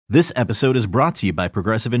This episode is brought to you by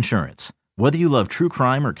Progressive Insurance. Whether you love true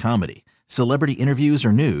crime or comedy, celebrity interviews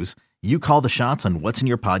or news, you call the shots on what's in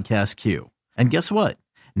your podcast queue. And guess what?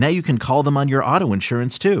 Now you can call them on your auto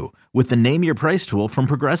insurance too with the Name Your Price tool from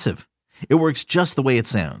Progressive. It works just the way it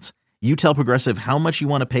sounds. You tell Progressive how much you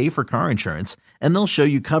want to pay for car insurance, and they'll show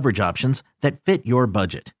you coverage options that fit your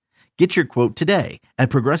budget. Get your quote today at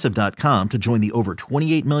Progressive.com to join the over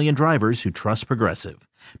 28 million drivers who trust Progressive.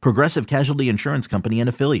 Progressive Casualty Insurance Company and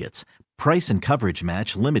Affiliates. Price and coverage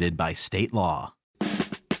match limited by state law.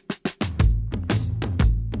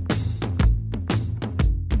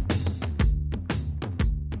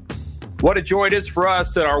 What a joy it is for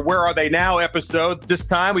us at our Where Are They Now episode. This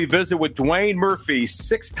time we visit with Dwayne Murphy,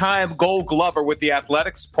 six-time Gold Glover with the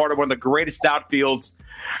Athletics, part of one of the greatest outfields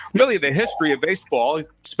really in the history of baseball. He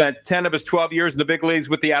spent 10 of his 12 years in the big leagues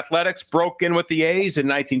with the Athletics, broke in with the A's in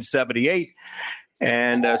 1978,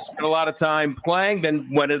 and spent a lot of time playing, then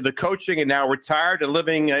went into the coaching and now retired and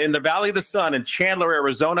living in the Valley of the Sun in Chandler,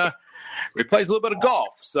 Arizona. He plays a little bit of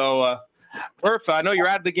golf. So, Murph, I know you're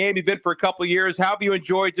out of the game. You've been for a couple of years. How have you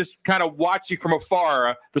enjoyed just kind of watching from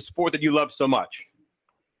afar the sport that you love so much?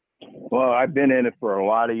 Well, I've been in it for a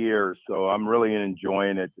lot of years, so I'm really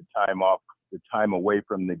enjoying it, the time away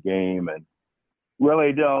from the game, and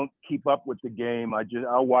really don't keep up with the game.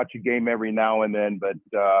 I'll watch a game every now and then, but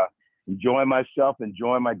enjoying myself,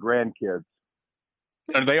 enjoying my grandkids.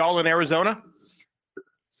 Are they all in Arizona?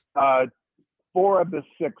 4 of the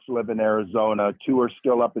 6 live in Arizona. 2 are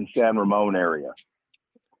still up in San Ramon area.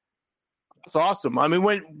 That's awesome. I mean,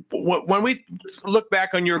 when we look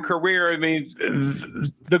back on your career, I mean,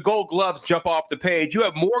 the Gold Gloves jump off the page. You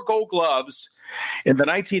have more Gold Gloves in the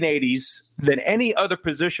 1980s than any other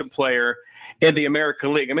position player in the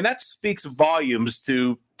American League. I mean, that speaks volumes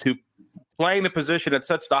to playing the position at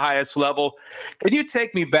such the highest level. Can you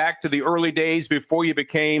take me back to the early days before you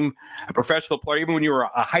became a professional player, even when you were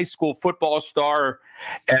a high school football star,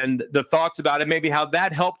 and the thoughts about it, maybe how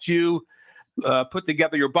that helped you put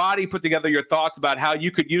together your body, put together your thoughts about how you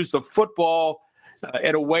could use the football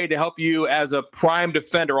in a way to help you as a prime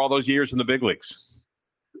defender all those years in the big leagues?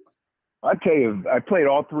 I tell you, I played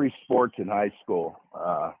all 3 sports in high school,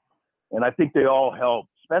 and I think they all helped,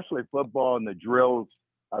 especially football and the drills.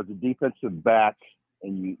 I was a defensive back,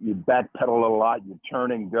 and you backpedal a lot, you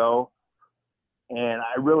turn and go. And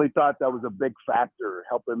I really thought that was a big factor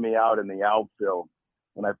helping me out in the outfield.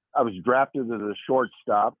 And I was drafted as a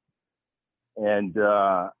shortstop, and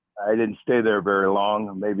I didn't stay there very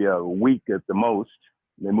long, maybe a week at the most.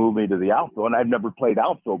 They moved me to the outfield, and I'd never played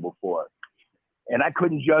outfield before. And I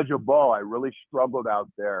couldn't judge a ball. I really struggled out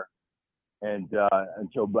there. And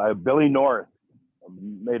until Billy North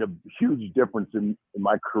made a huge difference in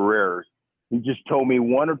my career. He just told me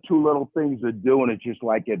 1 or 2 little things to do, and it just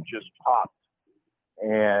popped.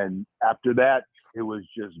 And after that, it was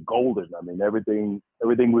just golden. I mean, everything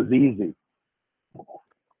was easy.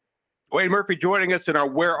 Dwayne Murphy joining us in our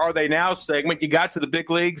Where Are They Now segment. You got to the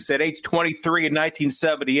big leagues at age 23 in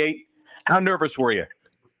 1978. How nervous were you?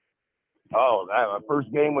 Oh, my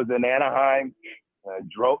first game was in Anaheim.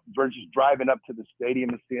 Just driving up to the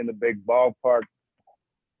stadium and seeing the big ballpark.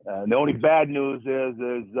 The only bad news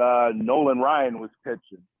is Nolan Ryan was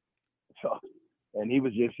pitching. So, and he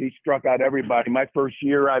struck out everybody. My first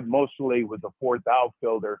year, I mostly was a 4th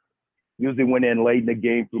outfielder. Usually went in late in the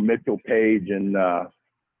game for Mitchell Page, and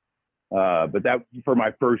but that for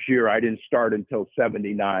my first year, I didn't start until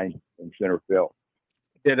 79 in center field.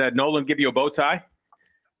 Did Nolan give you a bow tie?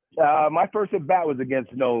 My first at bat was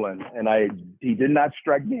against Nolan, and he did not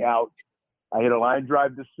strike me out. I hit a line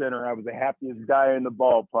drive to center. I was the happiest guy in the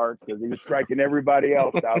ballpark because he was striking everybody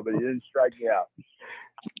else out, but he didn't strike me out.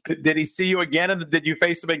 Did he see you again, and did you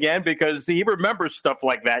face him again? Because he remembers stuff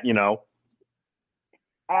like that, you know.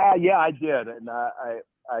 Yeah, I did, and I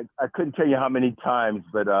couldn't tell you how many times,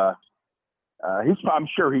 but I'm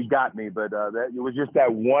sure he got me. But it was just that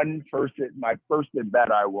my first at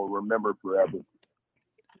bat I will remember forever.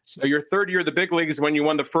 So your third year of the big leagues when you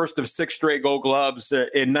won the first of 6 straight Gold Gloves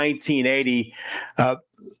in 1980.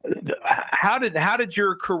 How did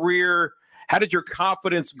your career, how did your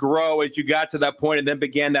confidence grow as you got to that point and then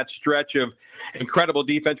began that stretch of incredible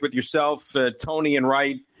defense with yourself, Tony in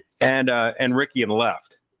right, and Ricky in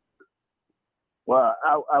left? Well,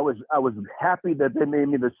 I was happy that they made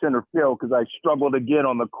me the center field because I struggled again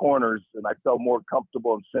on the corners and I felt more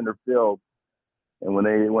comfortable in center field. And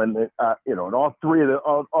and all three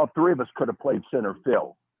of us could have played center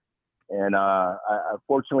field. And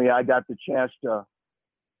fortunately, I got the chance to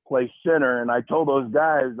play center. And I told those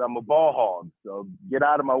guys I'm a ball hog, so get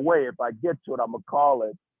out of my way. If I get to it, I'm gonna call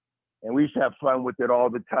it. And we used to have fun with it all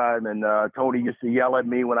the time. And Tony used to yell at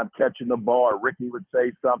me when I'm catching the ball, or Ricky would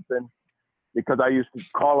say something, because I used to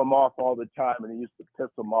call him off all the time, and he used to piss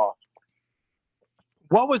him off.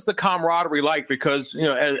 What was the camaraderie like? Because,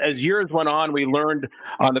 as years went on, we learned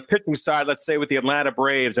on the pitching side, let's say with the Atlanta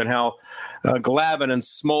Braves, and how Glavine and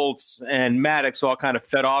Smoltz and Maddox all kind of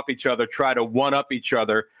fed off each other, try to one-up each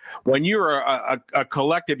other. When you were a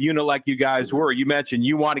collective unit like you guys were, you mentioned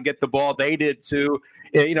you want to get the ball. They did too,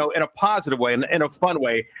 in a positive way, in a fun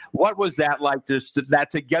way. What was that like, that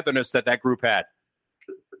togetherness that group had?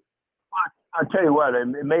 I'll tell you what,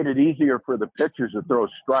 it made it easier for the pitchers to throw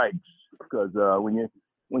strikes, because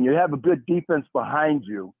when you have a good defense behind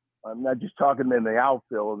you, I'm not just talking in the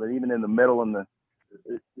outfield, but even in the middle, and the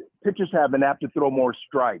pitchers have to throw more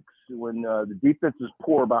strikes. When the defense is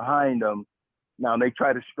poor behind them, now they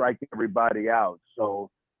try to strike everybody out. So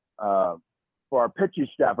for our pitching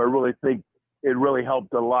staff, I really think it really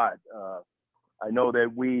helped a lot. I know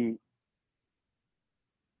that we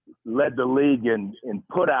led the league in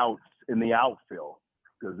put-outs in the outfield,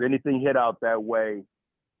 because anything hit out that way,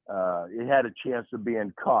 it had a chance of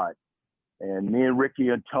being caught. And me and Ricky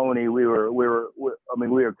and Tony, we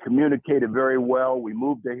communicated very well. We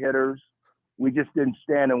moved the hitters. We just didn't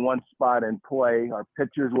stand in one spot and play. Our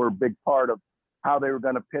pitchers were a big part of how they were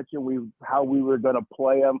going to pitch and how we were going to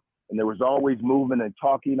play them. And there was always movement and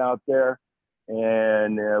talking out there.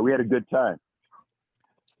 And we had a good time.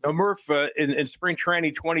 Now, Murph, in spring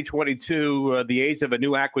training 2022, the A's have a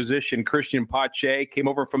new acquisition. Christian Pache came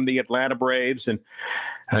over from the Atlanta Braves, and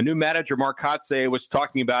a new manager, Mark Kotsay, was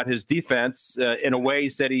talking about his defense in a way. He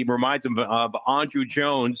said he reminds him of Andruw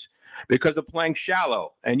Jones because of playing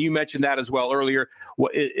shallow. And you mentioned that as well earlier.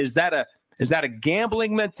 Is that a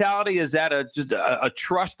gambling mentality? Is that just a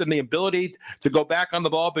trust in the ability to go back on the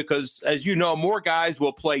ball? Because, as you know, more guys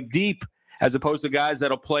will play deep as opposed to guys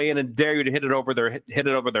that'll play in and dare you to hit it over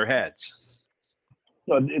their heads.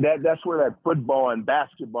 So that's where that football and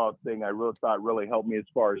basketball thing I really thought really helped me as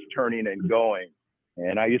far as turning and going.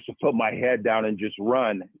 And I used to put my head down and just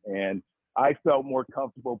run. And I felt more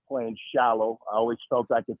comfortable playing shallow. I always felt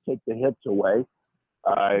I could take the hits away.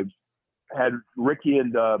 I had Ricky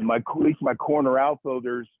and at least my corner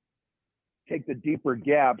outfielders take the deeper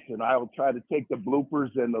gaps, and I will try to take the bloopers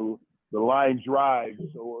and the line drives.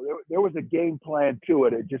 So there was a game plan to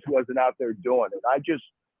it. It just wasn't out there doing it. I just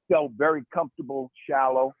felt very comfortable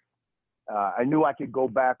shallow. I knew I could go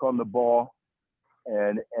back on the ball,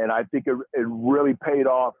 and I think it really paid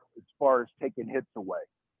off as far as taking hits away.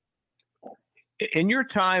 In your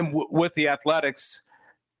time with the Athletics,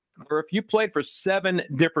 or if you played for 7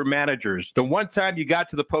 different managers, the one time you got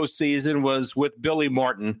to the postseason was with Billy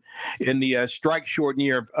Martin in the strike-shortened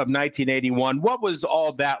year of 1981. What was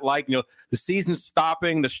all that like? The season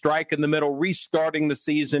stopping, the strike in the middle, restarting the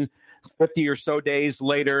season 50 or so days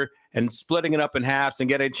later, and splitting it up in halves and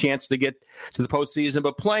getting a chance to get to the postseason.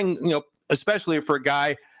 But playing, especially for a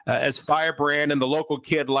guy as Firebrand and the local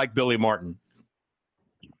kid like Billy Martin.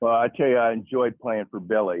 Well, I tell you, I enjoyed playing for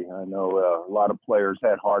Billy. I know a lot of players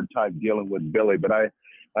had a hard time dealing with Billy, but I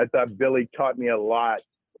thought Billy taught me a lot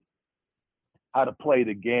how to play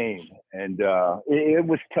the game. And it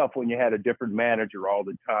was tough when you had a different manager all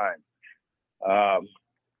the time.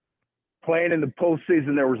 Playing in the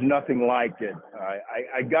postseason, there was nothing like it.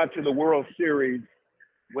 I got to the World Series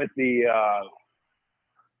with the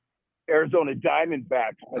Arizona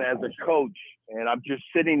Diamondbacks, but as a coach, and I'm just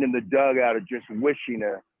sitting in the dugout and just wishing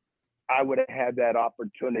I would have had that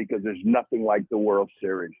opportunity, because there's nothing like the World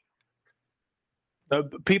Series.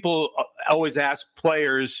 People always ask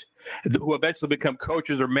players who eventually become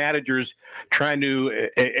coaches or managers, trying to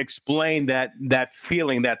explain that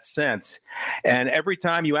feeling, that sense. And every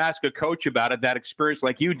time you ask a coach about it, that experience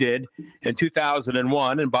like you did in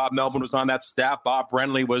 2001, and Bob Melvin was on that staff. Bob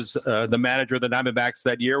Brenly was the manager of the Diamondbacks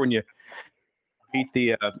that year when you beat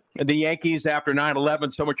the Yankees after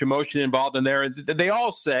 9/11. So much emotion involved in there. And they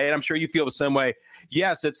all say, and I'm sure you feel the same way,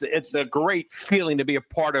 yes, it's a great feeling to be a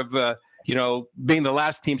part of being the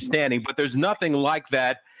last team standing. But there's nothing like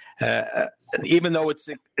that. Even though it's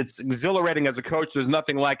exhilarating as a coach, there's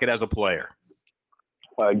nothing like it as a player.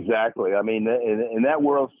 Exactly. I mean, in that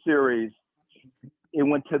World Series, it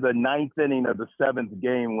went to the 9th inning of the 7th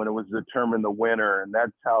game when it was determined the winner, and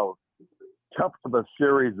that's how tough of a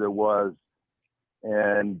series it was.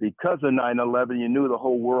 And because of 9/11, you knew the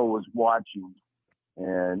whole world was watching,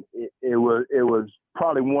 and it was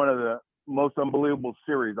probably one of the most unbelievable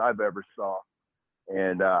series I've ever saw.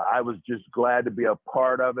 And I was just glad to be a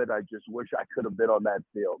part of it. I just wish I could have been on that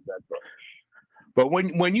field. That's all. But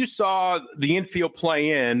when you saw the infield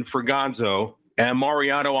play in for Gonzo and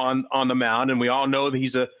Mariano on the mound, and we all know that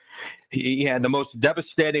He had the most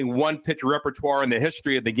devastating one-pitch repertoire in the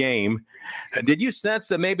history of the game. Did you sense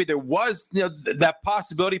that maybe there was, that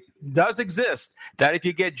possibility does exist, that if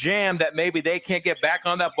you get jammed, that maybe they can't get back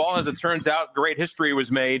on that ball? As it turns out, great history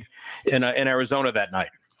was made in Arizona that night.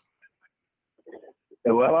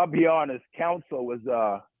 Well, I'll be honest. Counsell was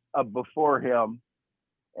up before him,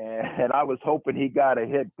 and I was hoping he got a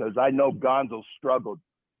hit because I know Gonzo struggled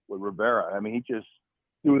with Rivera. I mean, he just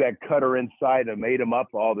threw that cutter inside and made him up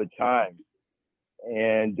all the time.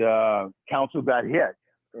 And Counsell got hit,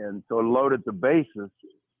 and so loaded the bases.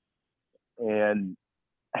 And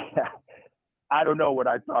I don't know what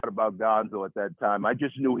I thought about Gonzo at that time. I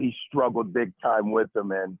just knew he struggled big time with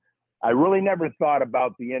them, and I really never thought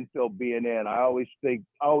about the infield being in. I always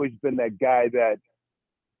been that guy that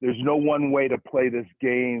there's no one way to play this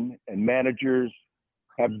game, and managers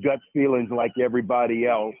have gut feelings like everybody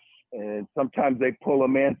else. And sometimes they pull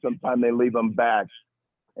them in, sometimes they leave them back.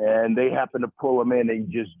 And they happen to pull them in and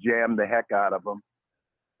just jam the heck out of them.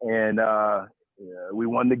 And we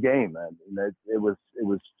won the game, man. And it was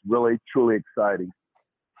really, truly exciting.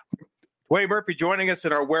 Dwayne Murphy joining us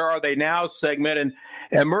in our Where Are They Now segment.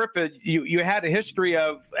 And Murphy, you had a history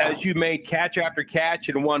of, as you made catch after catch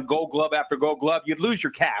and won Gold Glove after Gold Glove, you'd lose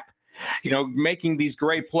your cap, making these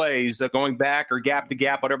great plays, going back or gap to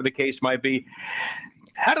gap, whatever the case might be.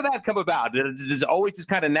 How did that come about? Did it always just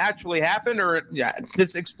kind of naturally happen? Or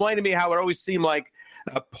just explain to me how it always seemed like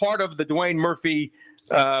a part of the Dwayne Murphy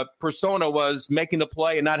persona was making the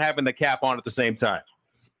play and not having the cap on at the same time.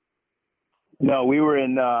 No, we were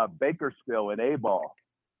in Bakersfield in A-ball.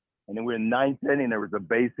 And then we were in ninth inning. There was a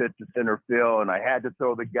base hit to center field, and I had to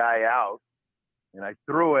throw the guy out. And I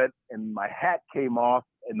threw it, and my hat came off,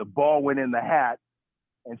 and the ball went in the hat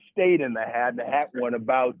and stayed in the hat. And the hat went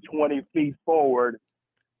about 20 feet forward.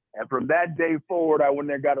 And from that day forward, I went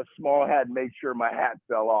there, got a small hat, and made sure my hat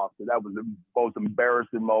fell off. So that was the most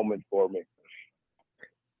embarrassing moment for me.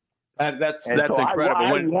 That's so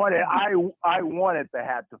incredible. I wanted the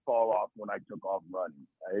hat to fall off when I took off running.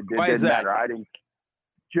 It didn't matter. I didn't,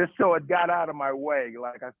 just so it got out of my way.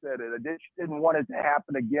 Like I said, I just didn't want it to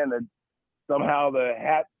happen again. That somehow the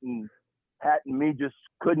hat and me just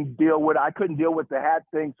couldn't deal with. I couldn't deal with the hat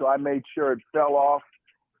thing, so I made sure it fell off.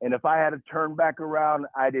 And if I had to turn back around,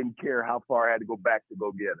 I didn't care how far I had to go back to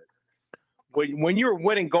go get it. When you were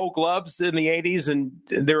winning Gold Gloves in the 80s, and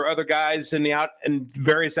there were other guys in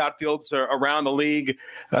various outfields around the league,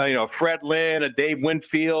 Fred Lynn, a Dave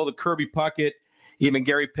Winfield, a Kirby Puckett, even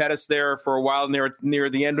Gary Pettis there for a while near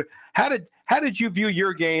the end. How did you view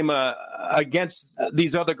your game against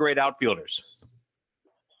these other great outfielders?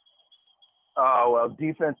 Oh, well,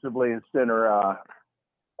 defensively in center, I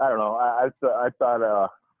don't know. I thought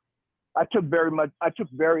I took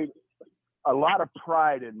a lot of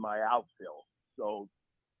pride in my outfield. So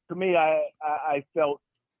to me, I felt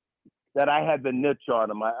that I had the niche on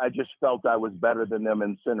them. I just felt I was better than them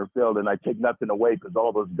in center field, and I take nothing away because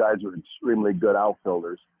all those guys were extremely good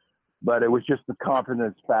outfielders. But it was just the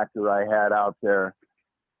confidence factor I had out there.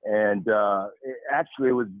 And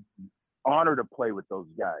it was an honor to play with those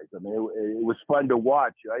guys. I mean, it was fun to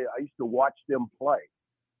watch. I used to watch them play.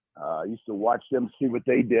 I used to watch them, see what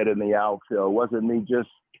they did in the outfield. It wasn't me just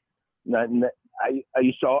I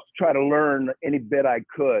used to try to learn any bit I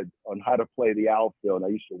could on how to play the outfield. I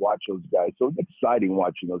used to watch those guys. So it's exciting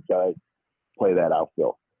watching those guys play that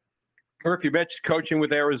outfield. Murphy, you mentioned coaching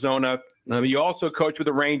with Arizona. You also coached with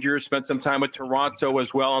the Rangers, spent some time with Toronto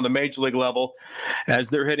as well on the major league level as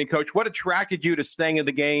their hitting coach. What attracted you to staying in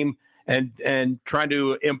the game and trying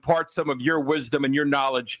to impart some of your wisdom and your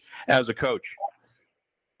knowledge as a coach?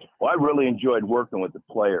 Well, I really enjoyed working with the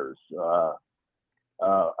players.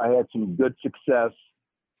 I had some good success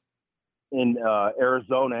in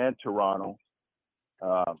Arizona and Toronto.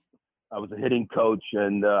 I was a hitting coach,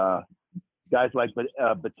 and guys like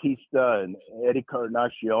Batista and Eddie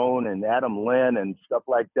Encarnacion and Adam Lynn and stuff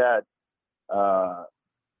like that.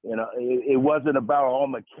 It wasn't about all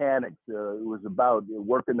mechanics. It was about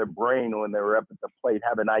working their brain when they were up at the plate,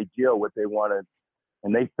 have an idea what they wanted,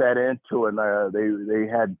 and they fed into it. And they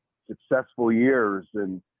had successful years,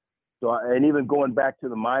 and even going back to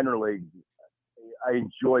the minor leagues, I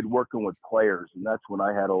enjoyed working with players, and that's when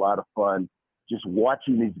I had a lot of fun just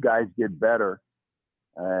watching these guys get better,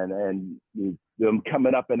 and them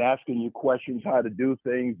coming up and asking you questions how to do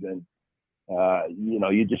things, and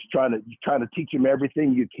you're just trying to teach them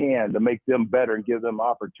everything you can to make them better and give them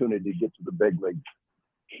opportunity to get to the big leagues.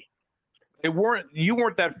 You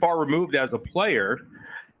weren't that far removed as a player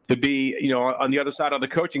to be, on the other side, on the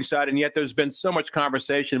coaching side, and yet there's been so much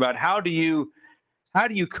conversation about how do you how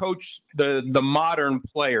do you coach the modern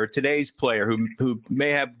player, today's player, who may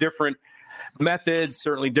have different methods,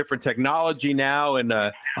 certainly different technology now, and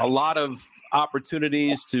a lot of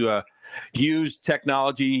opportunities to use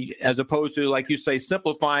technology as opposed to, like you say,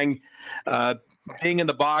 simplifying, being in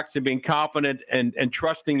the box and being confident and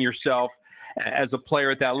trusting yourself as a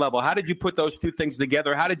player at that level. How did you put those two things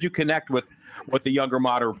together? How did you connect with the younger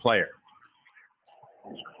modern player?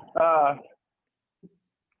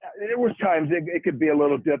 There was times it could be a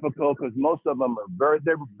little difficult because most of them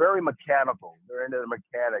they're very mechanical. They're into the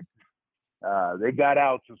mechanics. They got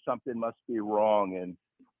out, so something must be wrong.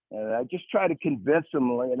 And I just try to convince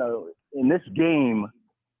them, in this game,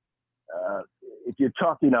 if you're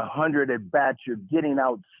talking 100 at bats, you're getting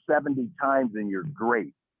out 70 times and you're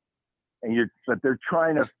great. But they're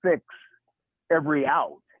trying to fix every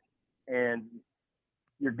out. And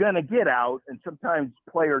you're going to get out, and sometimes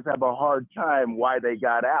players have a hard time why they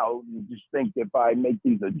got out. You just think if I make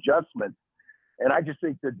these adjustments, and I just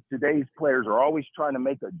think that today's players are always trying to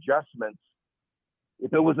make adjustments.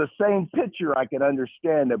 If it was the same pitcher, I could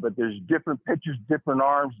understand it, but there's different pitchers, different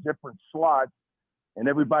arms, different slots, and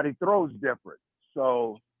everybody throws different.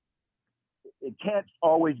 So it can't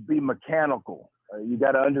always be mechanical. You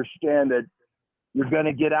got to understand that you're going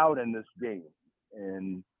to get out in this game.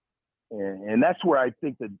 And that's where I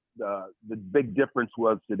think that the big difference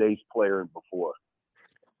was today's player and before.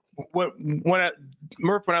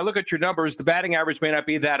 Murph, when I look at your numbers, the batting average may not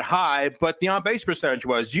be that high, but the on-base percentage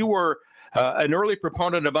was. You were an early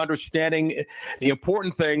proponent of understanding the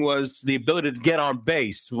important thing was the ability to get on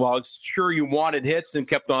base. While it's sure you wanted hits and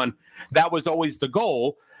kept on, that was always the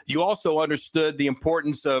goal. You also understood the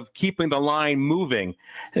importance of keeping the line moving.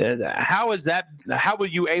 How were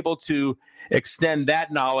you able to extend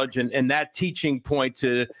that knowledge and that teaching point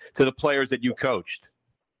to the players that you coached?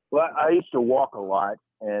 Well, I used to walk a lot,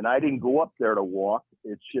 and I didn't go up there to walk.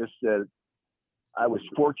 It's just that I was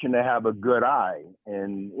fortunate to have a good eye.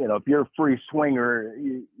 And, if you're a free swinger,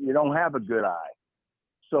 you don't have a good eye.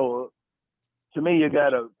 So to me, you got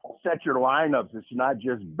to set your lineups. It's not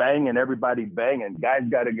just banging, everybody banging. Guys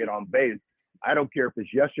got to get on base. I don't care if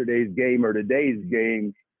it's yesterday's game or today's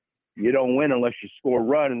game. You don't win unless you score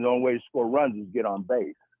runs, and the only way to score runs is get on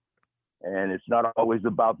base. And it's not always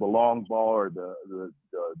about the long ball or the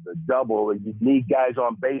double. You need guys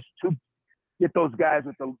on base to get those guys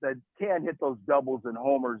that can hit those doubles and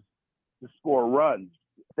homers to score runs.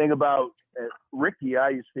 Think about Ricky. I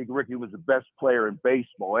used to think Ricky was the best player in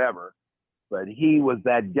baseball ever. But he was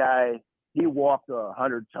that guy. He walked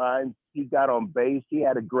 100 times. He got on base. He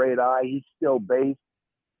had a great eye. He still based.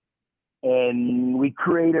 And we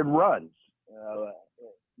created runs.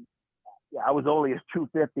 I was only a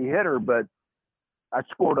 250 hitter, but I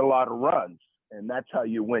scored a lot of runs. And that's how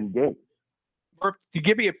you win games. Murph, you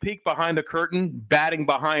give me a peek behind the curtain, batting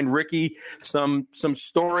behind Ricky, some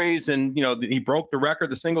stories, and he broke the record,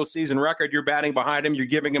 the single season record. You're batting behind him. You're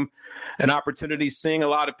giving him an opportunity, seeing a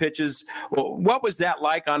lot of pitches. Well, what was that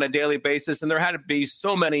like on a daily basis? And there had to be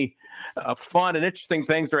so many fun and interesting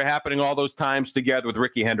things that are happening all those times together with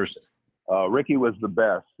Ricky Henderson. Ricky was the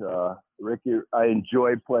best. Ricky, I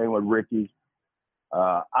enjoyed playing with Ricky.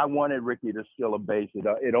 I wanted Ricky to steal a base.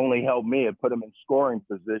 It only helped me. It put him in scoring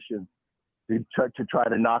position to try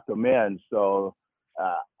to knock him in. So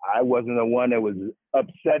I wasn't the one that was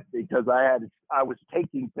upset because I was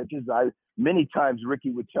taking pitches. Many times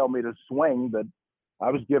Ricky would tell me to swing, but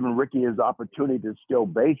I was giving Ricky his opportunity to steal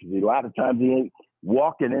bases. A lot of times he ain't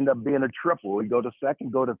walk and end up being a triple. He'd go to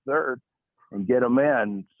second, go to third, and get him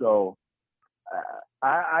in. So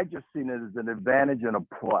I just seen it as an advantage and a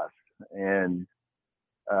plus. And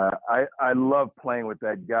I love playing with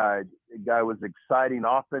that guy. The guy was exciting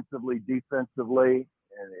offensively, defensively,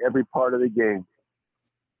 and every part of the game.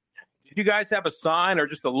 Did you guys have a sign or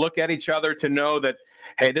just a look at each other to know that,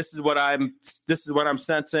 hey, this is what I'm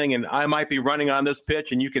sensing, and I might be running on this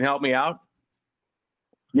pitch, and you can help me out?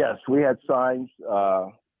 Yes, we had signs.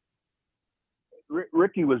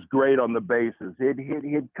 Ricky was great on the bases.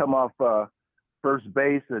 He'd come off first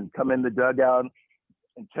base and come in the dugout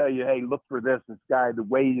and tell you, hey, look for this guy, the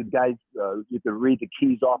way you guys, you can read the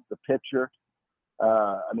keys off the pitcher.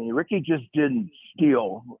 Ricky just didn't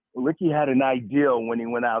steal. Ricky had an idea when he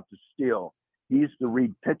went out to steal. He used to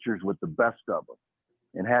read pitchers with the best of them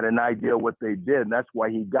and had an idea what they did. And that's why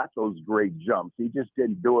he got those great jumps. He just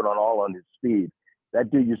didn't do it on his speed.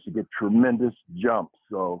 That dude used to get tremendous jumps.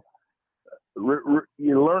 So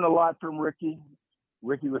you learn a lot from Ricky.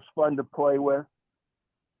 Ricky was fun to play with.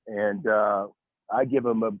 And, I give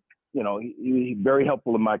him he's very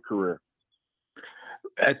helpful in my career.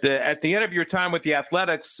 At the end of your time with the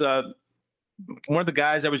Athletics, one of the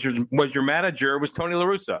guys that was your manager was Tony La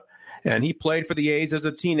Russa, and he played for the A's as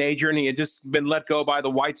a teenager, and he had just been let go by the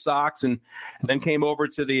White Sox, and then came over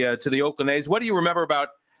to the Oakland A's. What do you remember about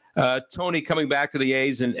Tony coming back to the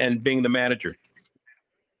A's and being the manager?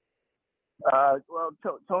 Well,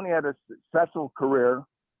 Tony had a successful career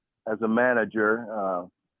as a manager.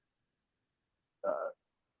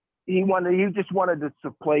 He just wanted us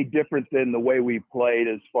to play different than the way we played.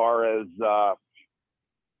 As far as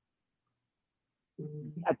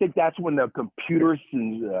I think that's when the computers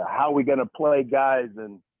and how we gonna play guys,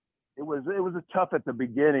 and it was tough at the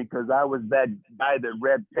beginning because I was that guy that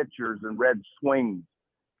read pitchers and read swings,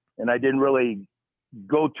 and I didn't really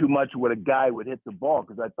go too much with a guy would hit the ball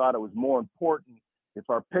because I thought it was more important if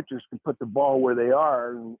our pitchers can put the ball where they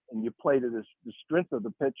are and you play to the strength of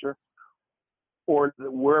the pitcher or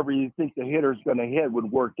wherever you think the hitter's going to hit would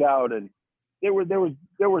work out. And there was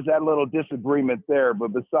that little disagreement there,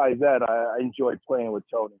 but besides that, I enjoyed playing with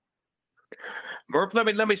Tony. Murph,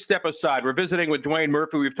 let me step aside. We're visiting with Dwayne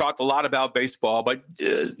Murphy. We've talked a lot about baseball, but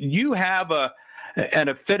you have an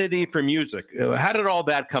affinity for music. How did all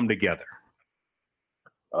that come together?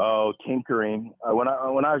 Oh, tinkering. When I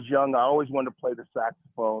was young, I always wanted to play the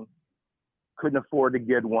saxophone. Couldn't afford to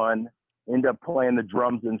get one. Ended up playing the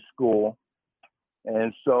drums in school.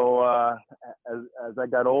 And so as I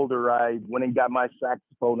got older, I went and got my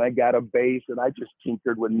saxophone. I got a bass, and I just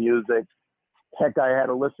tinkered with music. Heck, I had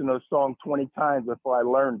to listen to a song 20 times before I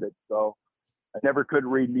learned it. So I never could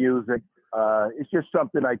read music. It's just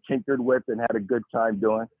something I tinkered with and had a good time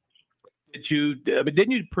doing.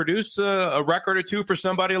 Didn't you produce a record or two for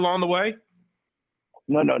somebody along the way?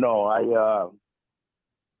 No. I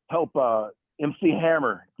help MC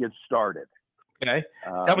Hammer get started. Okay,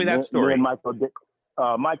 tell me that story. Me and Michael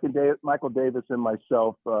Davis and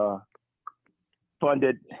myself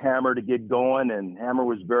funded Hammer to get going, and Hammer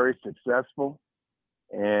was very successful,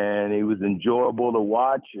 and he was enjoyable to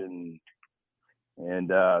watch, and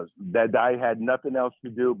that I had nothing else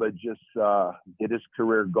to do but just get his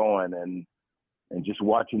career going and just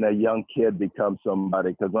watching that young kid become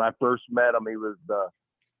somebody. Because when I first met him, he was the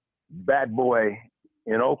bad boy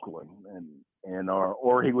in Oakland,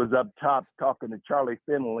 or he was up top talking to Charlie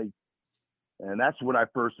Finley, and that's when I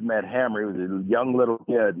first met Hammer. He was a young little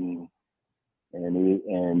kid, and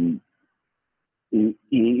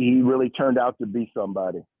he really turned out to be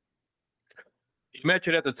somebody. You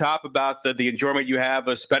mentioned at the top about the enjoyment you have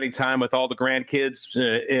of spending time with all the grandkids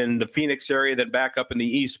in the Phoenix area, then back up in the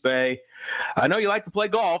East Bay. I know you like to play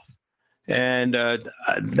golf, and the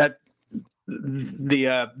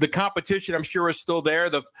competition I'm sure is still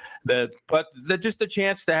there. But just the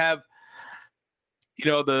chance to have,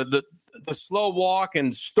 the slow walk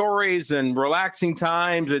and stories and relaxing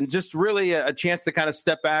times, and just really a chance to kind of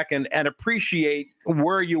step back and appreciate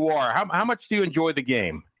where you are. How much do you enjoy the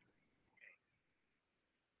game?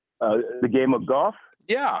 The game of golf?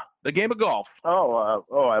 Yeah, the game of golf. Oh,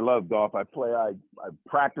 I love golf. I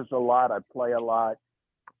practice a lot. I play a lot.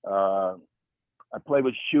 I play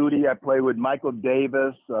with Shooty. I play with Michael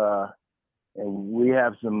Davis. And we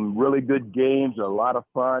have some really good games, a lot of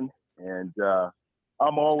fun. And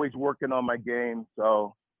I'm always working on my game.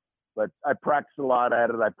 But I practice a lot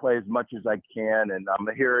at it. I play as much as I can. And I'm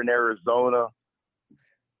here in Arizona,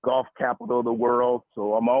 golf capital of the world,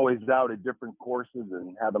 so I'm always out at different courses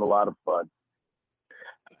and having a lot of fun.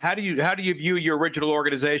 How do you view your original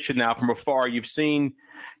organization now from afar? You've seen,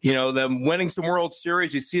 them winning some World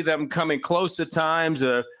Series. You see them coming close at times,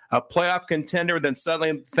 a playoff contender. Then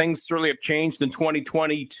suddenly things certainly have changed in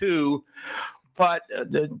 2022. But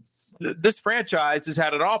this franchise has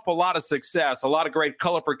had an awful lot of success, a lot of great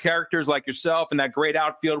colorful characters like yourself, and that great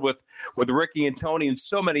outfield with Ricky and Tony and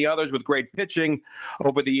so many others with great pitching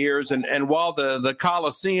over the years. And while the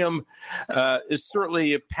Coliseum is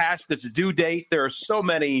certainly past its due date, there are so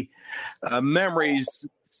many memories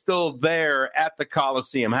still there at the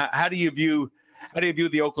Coliseum. How do you view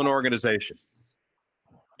the Oakland organization?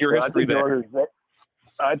 Your history there.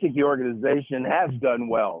 I think the organization has done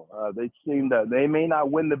well. They may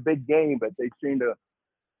not win the big game, but they seem to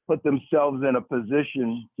put themselves in a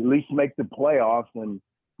position to at least make the playoffs and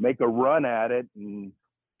make a run at it. And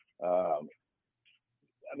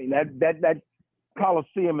that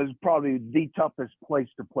Coliseum is probably the toughest place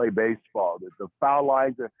to play baseball. The foul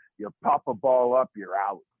lines, you pop a ball up, you're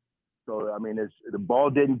out. So the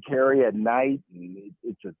ball didn't carry at night, and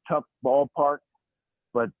it's a tough ballpark.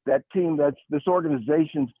 But that team, this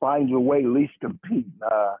organization finds a way to at least compete.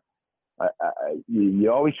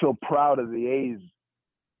 You always feel proud of the A's.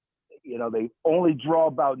 They only draw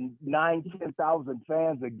about 9,000-10,000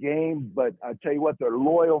 fans a game, but I tell you what, they're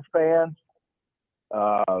loyal fans.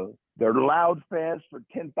 they're loud fans for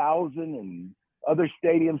 10,000, and other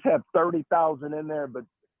stadiums have 30,000 in there, but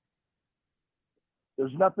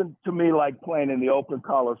there's nothing to me like playing in the Oakland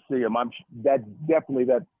Coliseum. That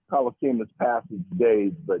Coliseum has passed its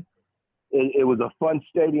days, but it was a fun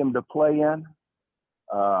stadium to play in.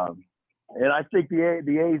 And I think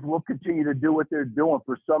the A's will continue to do what they're doing.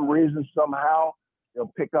 For some reason, somehow,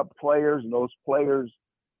 they'll pick up players, and those players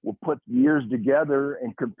will put years together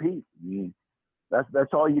and compete. I mean,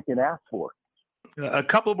 that's all you can ask for. A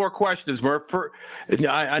couple more questions, Murph.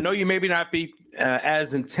 I know you maybe not be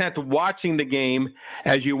as intent watching the game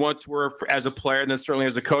as you once were as a player, and then certainly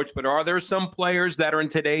as a coach, but are there some players that are in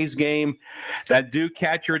today's game that do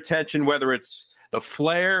catch your attention, whether it's the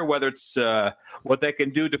flair, whether it's what they can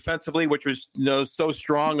do defensively, which was so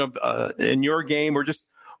strong in your game, or just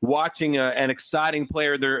watching an exciting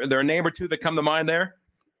player? There a name or two that come to mind there?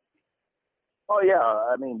 Oh yeah,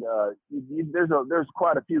 I mean, there's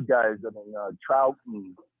quite a few guys. I mean, Trout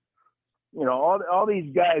and all these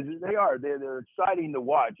guys. They're exciting to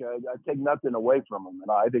watch. I take nothing away from them, and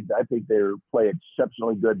I think they play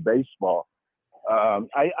exceptionally good baseball.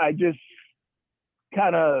 I just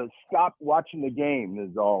kind of stopped watching the game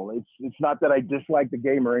is all. It's not that I dislike the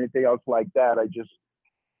game or anything else like that.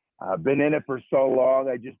 I've been in it for so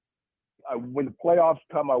long. When the playoffs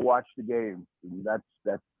come, I watch the game.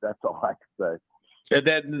 That's all I can say. And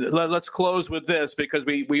then let's close with this, because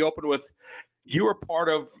we opened with, you were part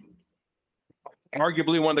of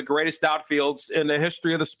arguably one of the greatest outfields in the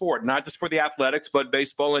history of the sport, not just for the Athletics, but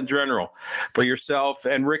baseball in general. For yourself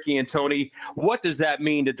and Ricky and Tony, what does that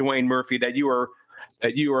mean to Dwayne Murphy that you are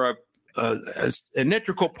an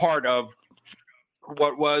integral part of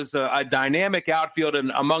what was a dynamic outfield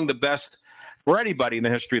and among the best for anybody in the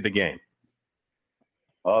history of the game?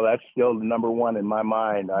 Oh, that's still number one in my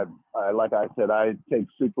mind. I like I said, I take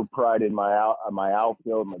super pride in my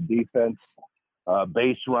outfield, my defense,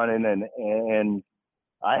 base running, and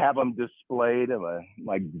I have them displayed.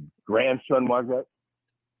 My grandson was it.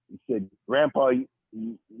 He said, "Grandpa,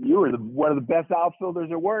 you were one of the best outfielders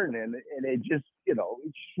there were," and it just it's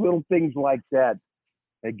just little things like that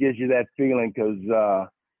gives you that feeling, because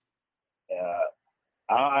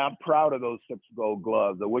I'm proud of those 6 Gold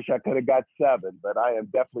Gloves. I wish I could have got 7, but I am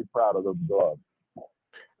definitely proud of those gloves.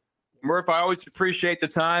 Murph, I always appreciate the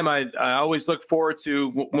time. I always look forward to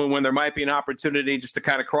when there might be an opportunity just to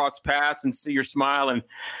kind of cross paths and see your smile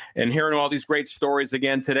and hearing all these great stories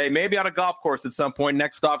again today. Maybe on a golf course at some point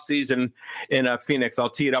next off season in Phoenix. I'll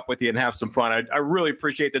tee it up with you and have some fun. I really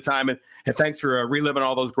appreciate the time, and thanks for reliving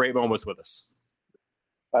all those great moments with us.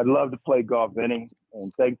 I'd love to play golf, Vinny,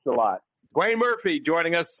 and thanks a lot. Dwayne Murphy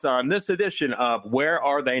joining us on this edition of Where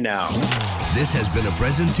Are They Now? This has been a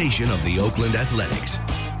presentation of the Oakland Athletics.